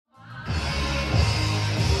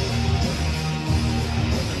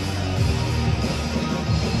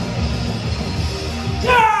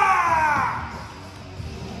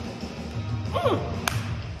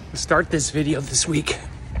start this video this week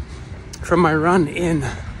from my run in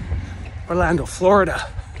Orlando, Florida.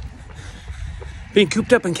 Being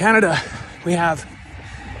cooped up in Canada, we have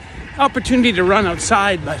opportunity to run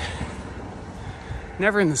outside, but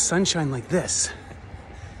never in the sunshine like this.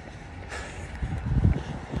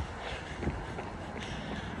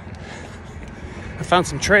 I found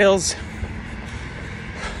some trails.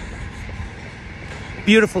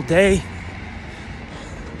 Beautiful day.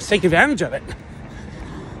 Let's take advantage of it.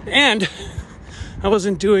 And I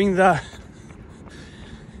wasn't doing the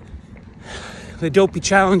dopey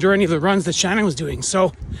challenge or any of the runs that Shannon was doing,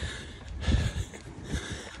 so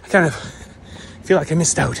I kind of feel like I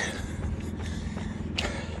missed out.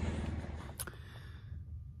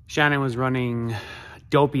 Shannon was running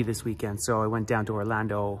dopey this weekend, so I went down to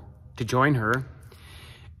Orlando to join her.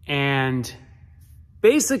 And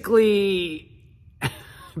basically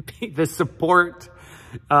the support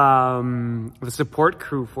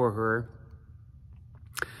crew for her,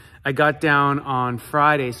 I got down on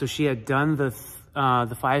Friday. So she had done the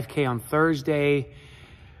 5K on Thursday,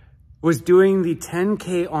 was doing the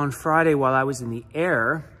 10K on Friday while I was in the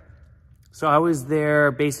air. So I was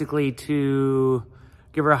there basically to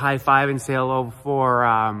give her a high five and say hello for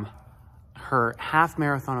her half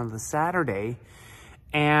marathon on the Saturday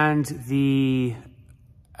and the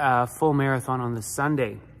full marathon on the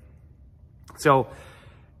Sunday. So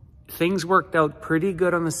things worked out pretty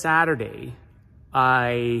good on the Saturday.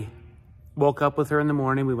 I woke up with her in the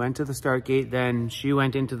morning. We went to the start gate. Then she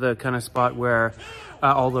went into the kind of spot where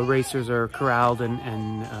all the racers are corralled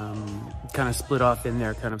and kind of split off in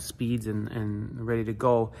their kind of speeds and ready to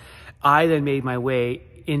go. I then made my way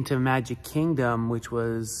into Magic Kingdom, which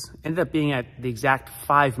ended up being at the exact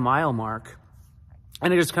 5 mile mark.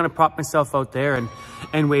 And I just kind of propped myself out there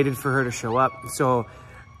and waited for her to show up. So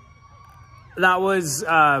that was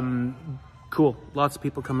cool. Lots of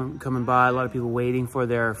people coming by, a lot of people waiting for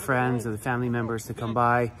their friends or the family members to come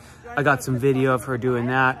by. I got some video of her doing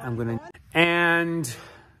that. And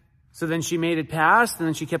so then she made it past, and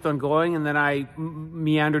then she kept on going, and then I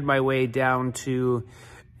meandered my way down to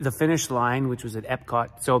the finish line, which was at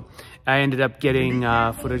Epcot. So I ended up getting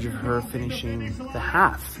footage of her finishing the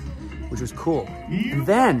half, which was cool. And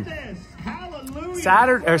then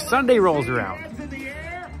Sunday rolls around.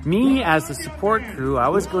 Me, as the support crew, I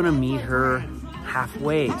was going to meet her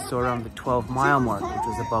halfway, so around the 12 mile mark, which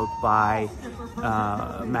was about by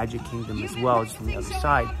Magic Kingdom as well, just on the other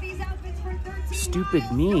side.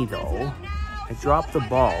 Stupid me, though, I dropped the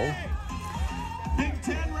ball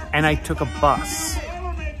and I took a bus,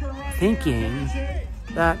 thinking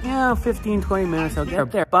that, 15, 20 minutes, I'll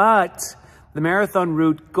get there. But the marathon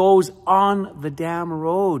route goes on the damn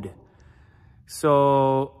road.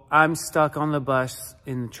 So I'm stuck on the bus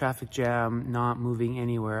in the traffic jam, not moving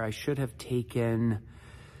anywhere. I should have found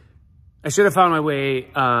my way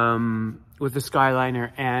with the Skyliner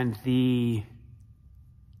and the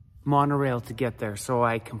monorail to get there. So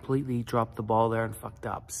I completely dropped the ball there and fucked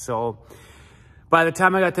up. So by the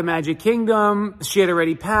time I got to Magic Kingdom, she had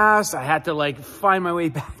already passed. I had to find my way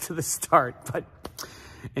back to the start. But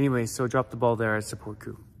anyway, so dropped the ball there as support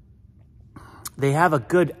crew. They have a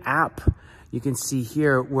good app. You can see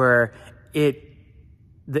here where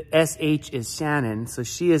the SH is Shannon. So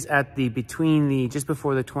she is at just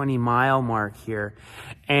before the 20 mile mark here.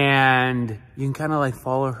 And you can kind of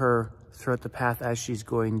follow her throughout the path as she's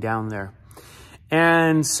going down there.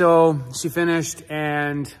 And so she finished,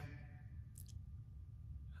 and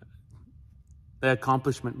the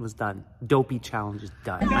accomplishment was done. Dopey challenge is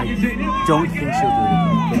done. I don't think she'll do it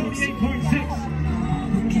again, but we'll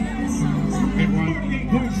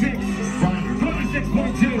see.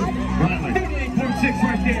 6.2, Riley. 8.6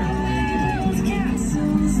 right there.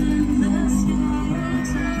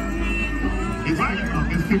 Is Riley,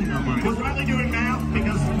 what's Riley doing now?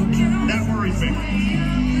 Because that worries me.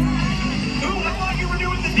 Oh, I thought you were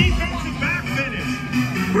doing the defensive back finish.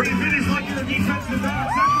 Where you finish like you're the defensive back.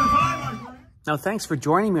 Now, thanks for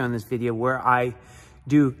joining me on this video where I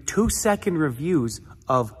do 2-second reviews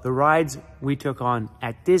of the rides we took on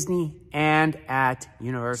at Disney and at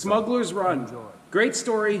Universal. Smuggler's Run. Great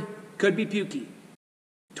story, could be pukey.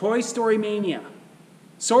 Toy Story Mania.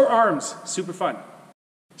 Sore Arms, super fun.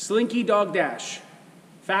 Slinky Dog Dash.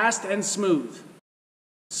 Fast and smooth.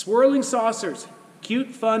 Swirling Saucers,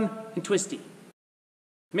 cute, fun, and twisty.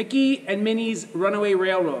 Mickey and Minnie's Runaway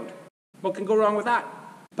Railroad. What can go wrong with that?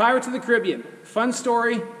 Pirates of the Caribbean. Fun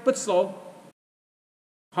story, but slow.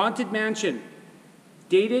 Haunted Mansion.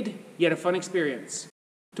 Dated, yet a fun experience.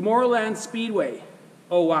 Tomorrowland Speedway.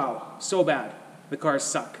 Oh wow, so bad. The cars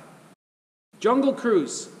suck. Jungle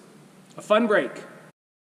Cruise. A fun break.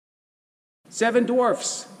 Seven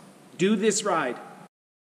Dwarfs. do this ride.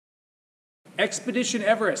 Expedition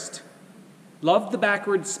Everest, loved the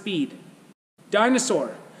backward speed.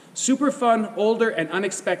 Dinosaur, super fun, older, and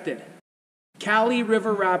unexpected. Cali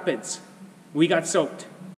River Rapids, we got soaked.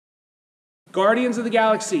 Guardians of the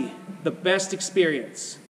Galaxy, the best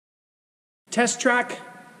experience. Test Track,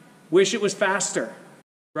 wish it was faster.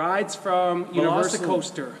 Rides from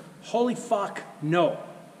Velocicoaster, holy fuck, no.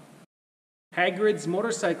 Hagrid's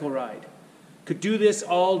motorcycle ride, could do this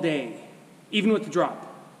all day, even with the drop.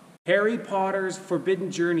 Harry Potter's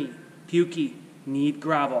Forbidden Journey, pukey, need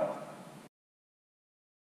gravel.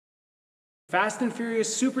 Fast and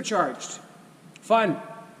Furious Supercharged, fun,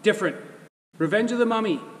 different. Revenge of the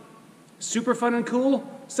Mummy, super fun and cool,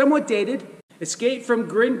 somewhat dated. Escape from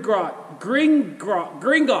Gringotts,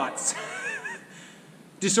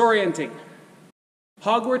 disorienting.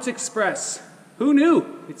 Hogwarts Express, who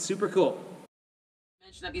knew? It's super cool.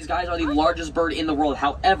 Mention that these guys are the largest bird in the world,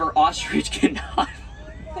 however, ostrich cannot.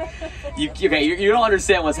 You don't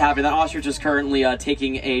understand what's happening. That ostrich is currently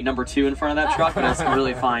taking a number 2 in front of that truck, but that's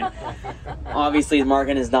really fine. Obviously, he's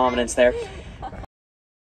marking his dominance there.